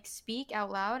or like speak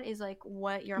out loud is like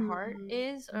what your heart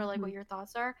is, or like what your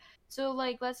thoughts are. So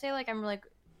like, let's say like I'm like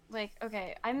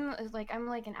okay, I'm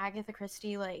like an Agatha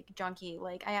Christie like junkie.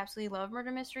 Like I absolutely love murder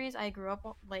mysteries. I grew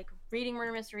up like reading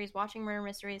murder mysteries, watching murder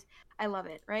mysteries. I love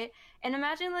it, right? And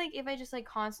imagine like if I just like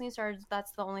constantly started,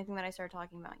 that's the only thing that I started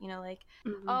talking about, you know, like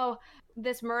oh,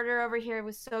 this murder over here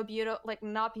was so beautiful, like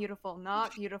not beautiful,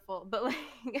 but like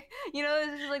you know,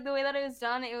 it was just like the way that it was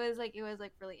done, it was like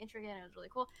really intricate and it was really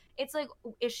cool. It's like,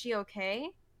 is she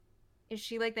okay? Is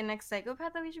she like the next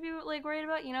psychopath that we should be like worried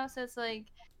about, you know? So it's like,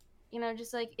 you know,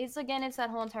 just like it's that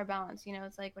whole entire balance, you know.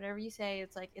 It's like whatever you say,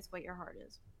 it's like it's what your heart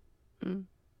is.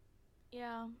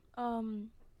 Yeah.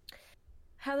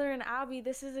 Heather and Abby,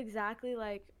 this is exactly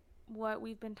like what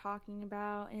we've been talking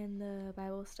about in the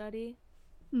Bible study.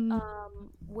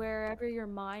 Wherever your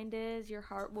mind is, your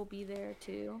heart will be there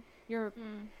too.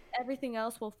 Everything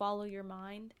else will follow your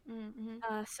mind.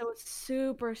 So it's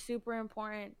super, super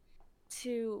important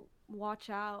to watch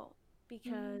out,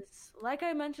 because like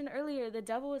I mentioned earlier, the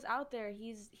devil is out there.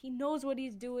 He knows what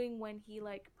he's doing when he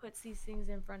like puts these things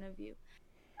in front of you.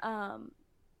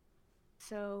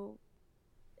 So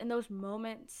in those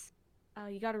moments,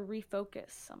 you got to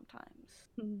refocus sometimes.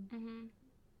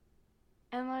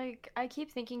 And like I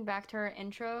keep thinking back to our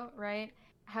intro, right?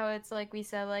 How it's like we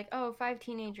said like, oh, 5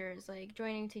 teenagers like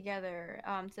joining together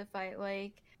to fight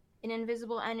like an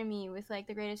invisible enemy with like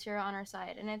the greatest hero on our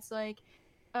side. And it's like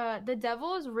the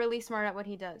devil is really smart at what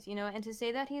he does, you know, and to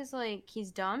say that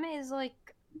he's dumb is like,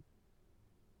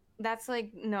 that's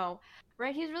like, no,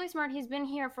 right? He's really smart. He's been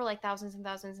here for like thousands and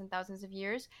thousands and thousands of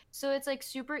years, so it's like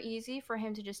super easy for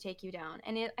him to just take you down.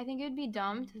 And I think it would be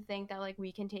dumb to think that like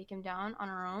we can take him down on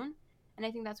our own. And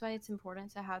I think that's why it's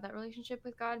important to have that relationship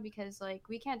with God, because like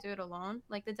we can't do it alone.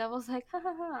 Like the devil's like, ha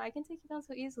ha ha, I can take you down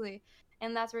so easily.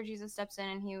 And that's where Jesus steps in,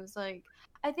 and he was like,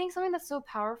 I think something that's so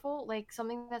powerful, like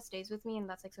something that stays with me and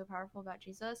that's like so powerful about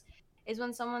Jesus, is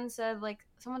when someone said, like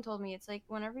someone told me, it's like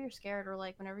whenever you're scared or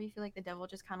like whenever you feel like the devil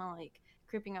just kind of like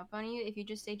creeping up on you, if you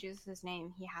just say Jesus'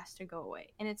 name, he has to go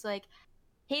away. And it's like,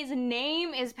 his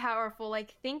name is powerful.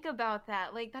 Like think about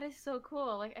that. Like that is so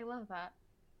cool. Like I love that.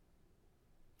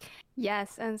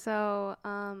 Yes, and so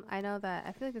I know that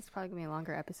I feel like this is probably gonna be a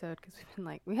longer episode because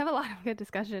we have a lot of good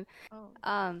discussion.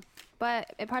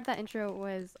 But a part of that intro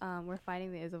was we're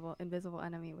fighting the invisible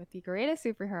enemy with the greatest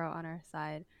superhero on our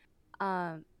side.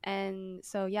 And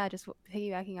so yeah, just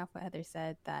piggybacking off what Heather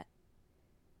said, that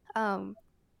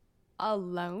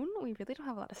alone we really don't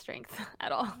have a lot of strength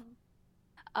at all.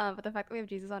 But the fact that we have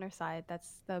Jesus on our side,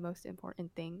 that's the most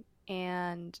important thing.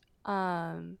 And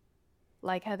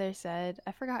like Heather said,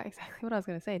 I forgot exactly what I was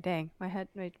gonna say. Dang, my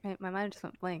mind just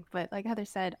went blank. But like Heather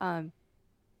said,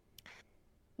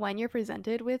 when you're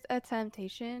presented with a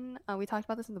temptation, we talked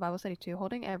about this in the Bible study too.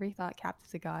 Holding every thought captive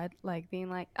to God, like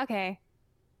being like, okay,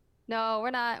 no,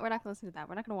 we're not gonna listen to that.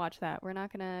 We're not gonna watch that. We're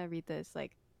not gonna read this.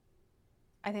 Like,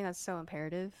 I think that's so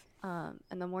imperative. And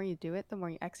the more you do it, the more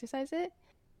you exercise it,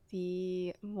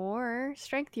 the more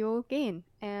strength you will gain.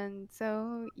 And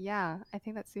so yeah, I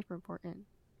think that's super important.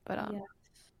 But yes.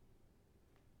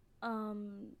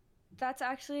 That's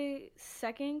actually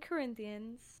 2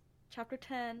 Corinthians chapter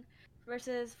 10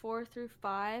 verses 4 through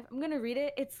 5. I'm gonna read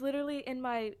it. It's literally in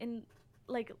a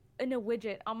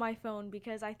widget on my phone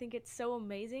because I think it's so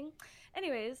amazing.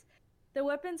 Anyways, the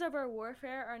weapons of our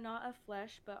warfare are not of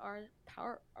flesh, but are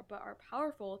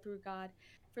powerful through God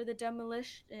for the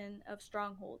demolition of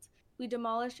strongholds. We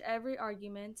demolish every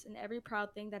argument and every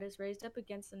proud thing that is raised up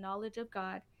against the knowledge of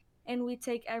God, and we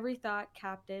take every thought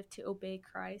captive to obey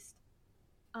Christ.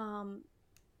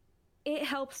 It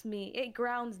helps me. It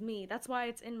grounds me. That's why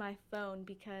it's in my phone,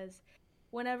 because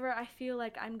whenever I feel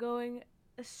like I'm going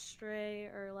astray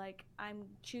or like I'm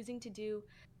choosing to do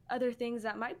other things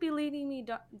that might be leading me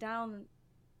down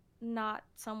not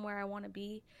somewhere I want to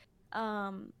be,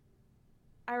 I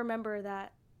remember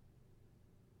that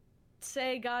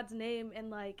say God's name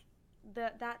and like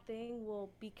that thing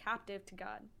will be captive to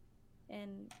God,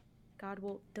 and God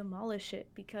will demolish it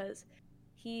because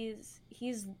he's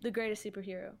the greatest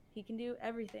superhero. He can do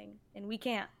everything and we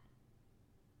can't.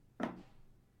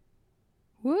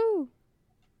 Woo!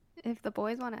 If the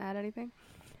boys want to add anything.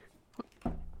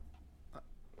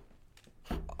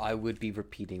 I would be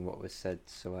repeating what was said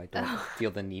so I don't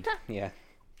feel the need. Yeah.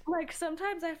 Like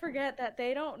sometimes I forget that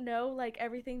they don't know like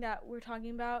everything that we're talking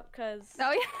about because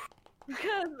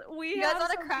because we you guys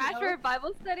want to crash for a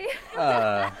Bible study?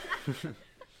 Uh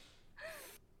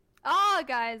Oh,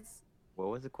 guys. What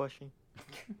was the question?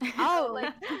 Oh,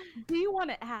 Like, do you want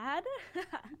to add?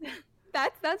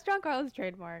 that's John Carlos'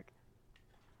 trademark.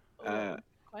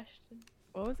 Question.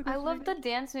 What was the I question love the again?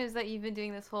 dance moves that you've been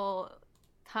doing this whole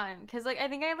time. Cause like I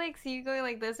think I like see you going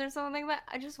like this or something, but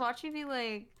I just watch you be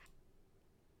like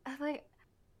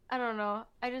I don't know.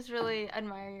 I just really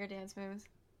admire your dance moves.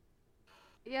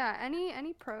 Yeah,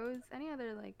 any pros, any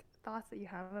other like thoughts that you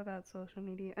have about social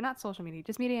media? Not social media,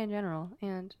 just media in general,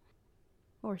 and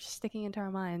or sticking into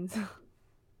our minds.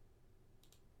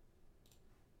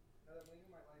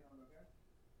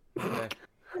 Okay.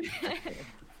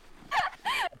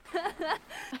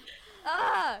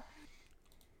 Ah!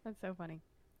 That's so funny.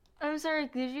 I'm sorry,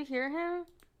 did you hear him?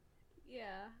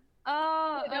 Yeah.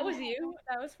 Oh, That was okay. you.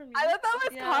 That was from you. I thought that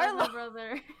was Yeah, my Carlo.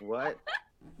 brother. What?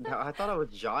 No, I thought it was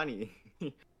Johnny.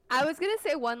 I was gonna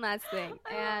say one last thing,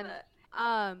 I love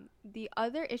and it. the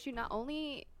other issue, not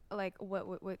only like what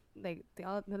like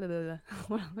the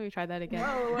let me try that again.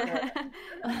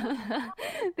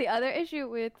 The other issue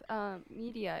with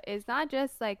media is not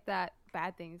just like that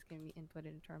bad things can be inputted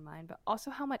into our mind, but also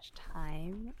how much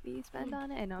time we spend on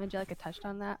it. I know Angelica touched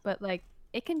on that, but like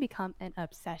it can become an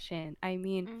obsession. I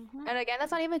mean, Mhm. and again,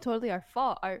 that's not even totally our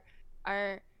fault.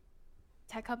 Our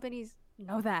tech companies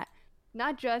know that.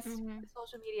 Not just Mhm. the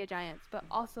social media giants, but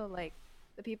also like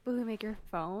the people who make your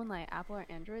phone, like Apple or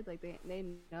Android, like they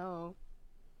know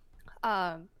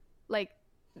like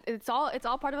it's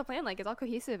all part of a plan, like it's all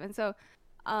cohesive. And so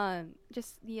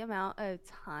just the amount of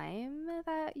time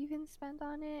that you can spend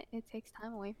on it, it takes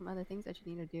time away from other things that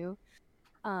you need to do.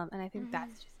 And I think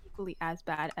that's just equally as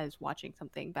bad as watching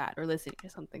something bad or listening to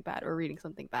something bad or reading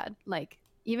something bad. Like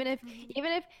even if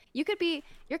you could be,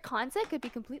 your content could be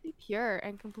completely pure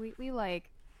and completely like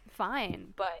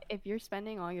fine, but if you're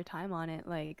spending all your time on it,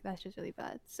 like that's just really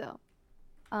bad. So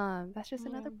that's just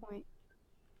another point.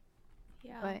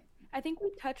 Yeah. But I think we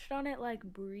touched on it like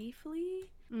briefly.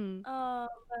 mm,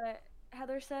 But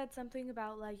Heather said something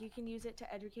about like you can use it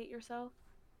to educate yourself.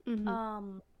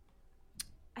 mhm.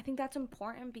 I think that's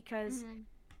important because Mhm.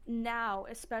 now,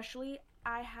 especially,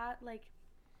 I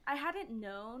hadn't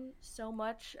known so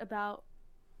much about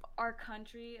our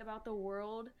country, about the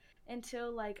world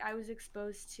until like I was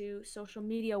exposed to social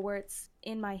media where it's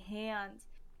in my hands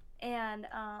and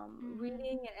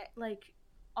reading like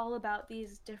all about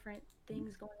these different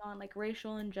things going on, like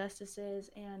racial injustices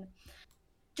and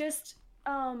just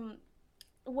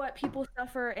what people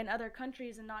suffer in other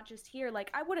countries and not just here. Like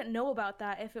I wouldn't know about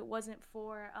that if it wasn't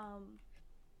for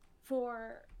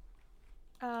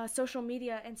social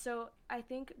media. And so I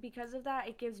think because of that,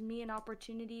 it gives me an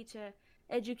opportunity to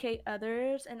educate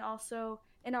others and also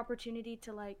an opportunity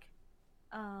to like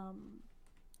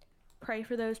pray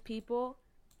for those people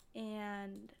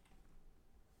and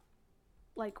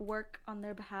like work on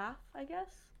their behalf, I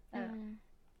guess. I don't know.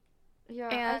 Yeah,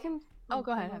 I And can. oh,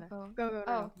 go ahead, Heather.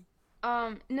 Go.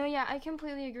 Oh, no, yeah, I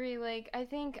completely agree. Like, I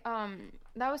think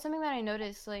that was something that I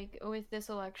noticed like with this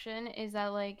election is that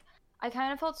like I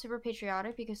kind of felt super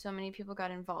patriotic because so many people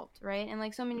got involved, right? And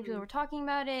like so many people were talking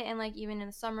about it, and like even in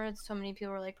the summer, so many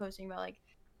people were like posting about like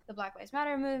the Black Lives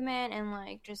Matter movement, and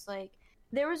like just like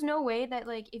there was no way that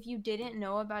like if you didn't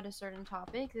know about a certain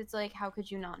topic, it's like how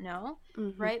could you not know,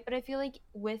 right? But I feel like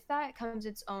with that comes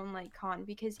its own like con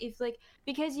because if like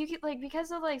because you could like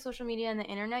because of like social media and the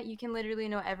internet, you can literally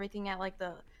know everything at like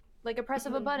the like a press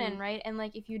of a button, right? And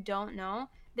like if you don't know,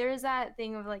 there is that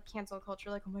thing of like cancel culture,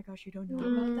 like oh my gosh, you don't know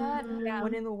about that? Yeah,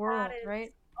 What in the world, that is,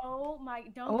 right? oh my,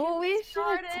 don't Oh, get me we should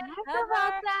started, talk Heather.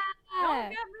 about Don't that.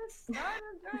 get me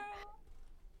started, girl.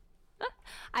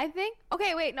 I think.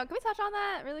 Okay, wait. No, can we touch on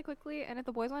that really quickly? And if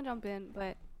the boys want to jump in,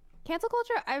 but cancel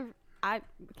culture, I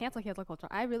cancel culture.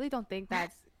 I really don't think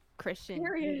that's Christian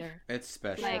Period. either. It's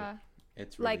special. Like, Yeah.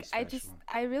 It's really like special.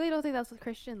 I really don't think that's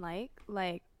Christian like.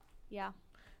 Like, Yeah.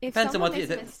 if Depends on someone what makes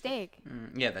the- a mistake,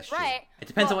 Yeah, that's true. Right. It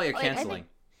depends on Well, what you're like, I think- canceling.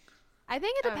 I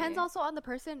think it depends Okay. also on the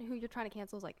person who you're trying to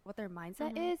cancel, like what their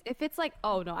mindset is. If it's like,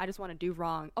 oh no, I just want to do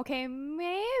wrong. Okay,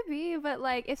 maybe, but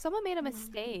like if someone made a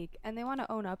mistake and they want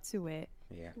to own up to it,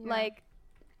 Yeah. like,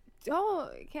 don't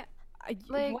can't.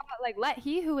 Like- Like let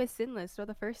he who is sinless throw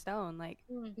the first stone. Like,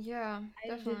 Yeah, I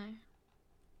just- definitely.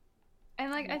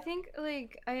 And like I think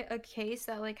like a case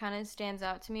that like kind of stands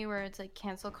out to me where it's like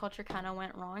cancel culture kind of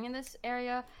went wrong in this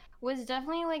area was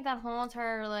definitely like that whole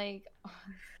entire like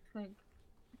like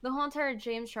the whole entire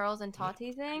James Charles and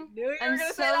Tati thing. I'm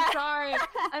so sorry.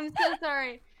 I'm so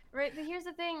sorry. Right, but here's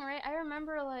the thing, right? I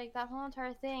remember like that whole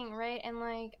entire thing, right? And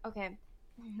like okay,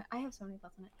 I have so many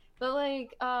thoughts on it. But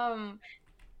like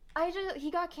he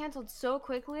got canceled so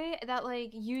quickly that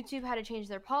like YouTube had to change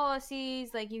their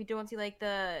policies, like you don't see like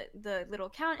the little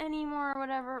count anymore or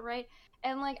whatever, right?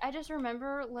 And like I just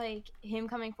remember like him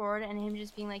coming forward and him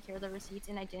just being like, here are the receipts,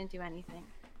 and I didn't do anything,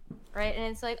 right? And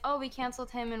it's like, oh, we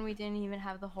canceled him and we didn't even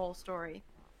have the whole story,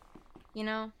 you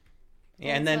know?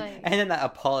 Yeah, and it's then like- and then that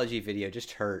apology video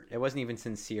just hurt. It wasn't even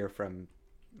sincere from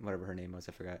whatever her name was.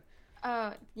 I forgot.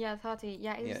 Oh yeah, Tati.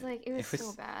 Yeah, it was Yeah, like it was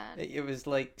so bad. It was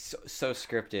like so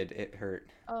scripted. It hurt.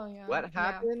 Oh yeah. What yeah.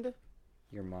 happened?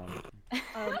 Your mom. Oh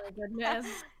my goodness.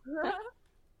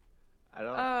 I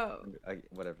don't. Oh.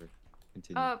 Whatever.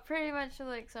 Continue. Pretty much to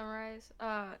like summarize,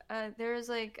 there was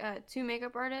like two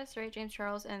makeup artists, right? James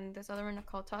Charles and this other one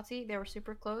called Tati. They were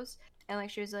super close, and like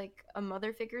she was like a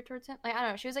mother figure towards him. Like I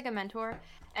don't know, she was like a mentor.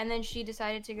 And then she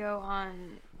decided to go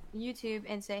on YouTube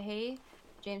and say, "Hey,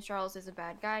 James Charles is a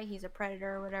bad guy. He's a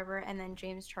predator or whatever." And then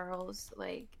James Charles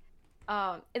like,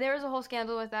 there was a whole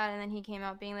scandal with that. And then he came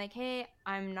out being like, "Hey,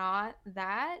 I'm not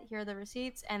that. Here are the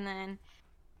receipts." And then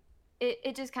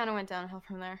it just kind of went downhill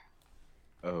from there.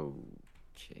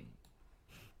 Okay.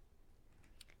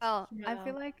 Well, I Yeah.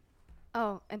 feel like.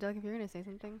 Oh, Angelica, if you're gonna say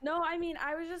something. No, I mean,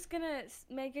 I was just gonna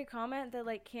make a comment that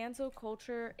like cancel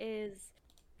culture is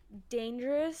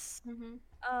dangerous.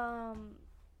 Mm-hmm.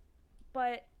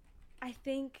 But I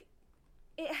think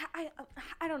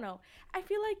I don't know. I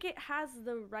feel like it has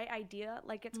the right idea.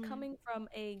 Like it's Mhm. coming from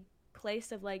a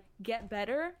place of like get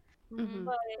better, Mhm.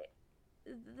 but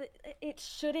it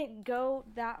shouldn't go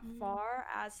that Mhm. far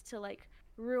as to like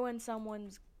ruin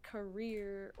someone's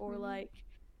career or Mhm.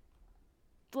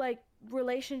 like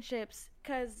relationships,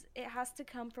 because it has to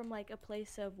come from like a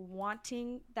place of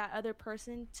wanting that other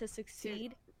person to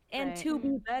succeed and right. to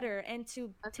be better and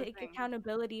to That's the take thing.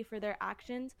 accountability for their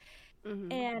actions.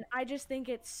 Mhm. And I just think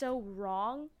it's so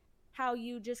wrong how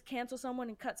you just cancel someone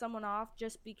and cut someone off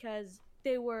just because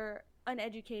they were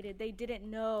uneducated, they didn't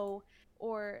know,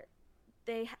 or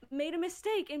they made a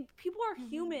mistake. And people are Mhm.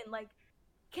 human. Like,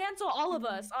 cancel all of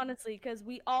us, honestly, because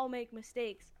we all make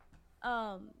mistakes.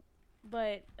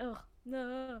 But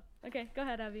no. Okay, go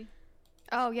ahead, Abby.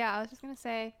 Oh yeah, I was just gonna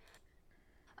say,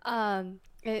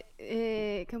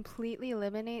 it completely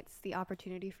eliminates the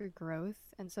opportunity for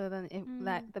growth, and so then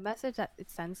that the message that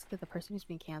it sends to the person who's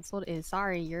being canceled is,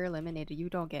 sorry, you're eliminated. You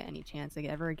don't get any chance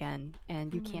ever again,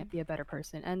 and you can't be a better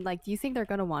person. And like, do you think they're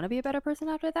gonna want to be a better person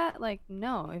after that? Like,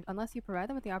 no, unless you provide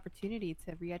them with the opportunity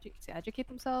to to educate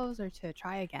themselves or to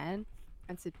try again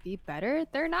and to be better,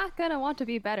 they're not gonna want to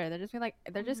be better.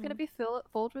 They're just gonna be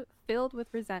filled with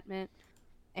resentment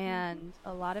and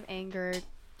a lot of anger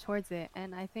towards it,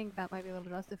 and I think that might be a little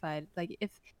justified. Like,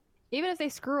 even if they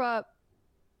screw up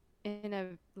in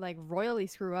a like royally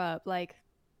screw up, like,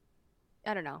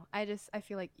 I don't know. I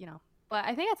feel like, but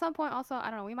I think at some point also, I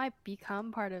don't know, we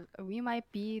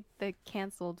might be the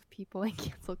canceled people in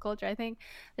cancel culture. I think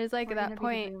there's like We're that gonna be the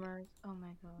point. boomers. Oh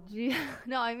my god.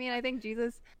 No, I mean, I think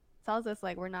Jesus tells us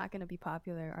like we're not going to be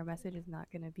popular. Our message is not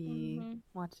going to be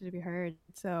wanted to be heard.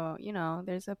 So,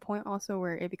 there's a point also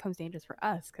where it becomes dangerous for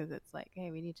us, because it's like, hey,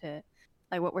 we need to,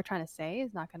 like, what we're trying to say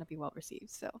is not going to be well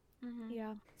received. So,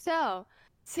 Yeah. so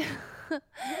to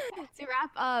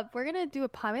wrap up, we're gonna do a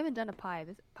pie. We haven't done a pie.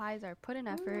 This pies are put in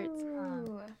efforts.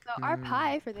 So our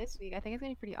pie for this week, I think it's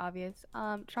gonna be pretty obvious.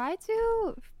 Try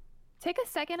to take a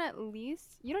second at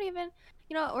least. You don't even,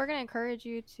 we're gonna encourage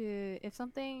you to, if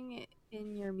something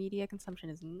in your media consumption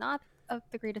is not of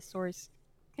the greatest source,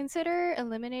 consider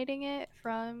eliminating it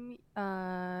from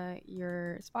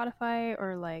your Spotify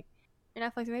or like your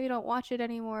Netflix. Maybe don't watch it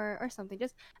anymore or something.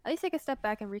 Just at least take a step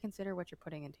back and reconsider what you're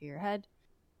putting into your head.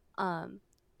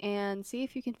 And see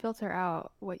if you can filter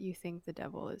out what you think the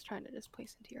devil is trying to just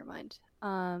place into your mind.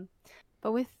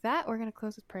 But with that, we're gonna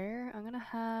close with prayer. I'm gonna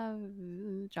have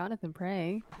Jonathan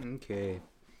pray. Okay.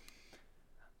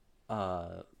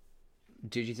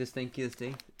 Dear Jesus, thank you this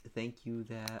day. Thank you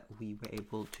that we were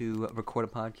able to record a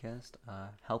podcast.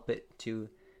 Help it to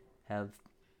have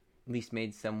at least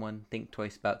made someone think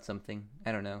twice about something.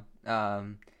 I don't know.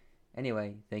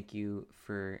 Anyway, thank you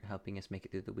for helping us make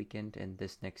it through the weekend and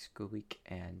this next school week.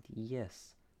 And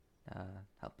yes,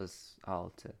 help us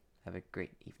all to have a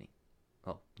great evening.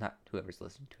 Well, not whoever's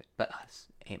listening to it, but us.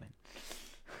 Amen.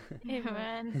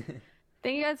 Amen.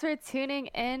 Thank you guys for tuning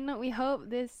in. We hope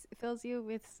this fills you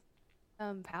with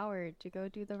some power to go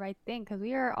do the right thing, because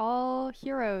we are all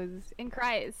heroes in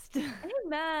Christ.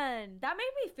 Amen. That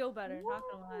made me feel better, not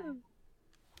gonna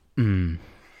lie.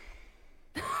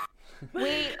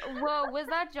 Wait, whoa, was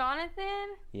that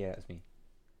Jonathan? Yeah, it's me.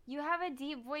 You have a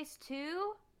deep voice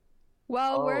too?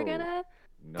 Well, we're Oh. gonna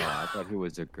No, I thought he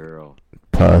was a girl.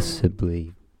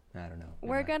 Possibly. I don't know.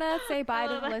 we're gonna say bye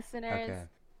to the listeners. Okay.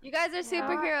 You guys are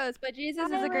superheroes, but Jesus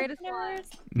is the greatest one.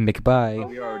 Make a bye.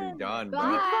 We already done, bro.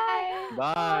 Bye.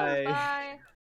 Bye. Bye.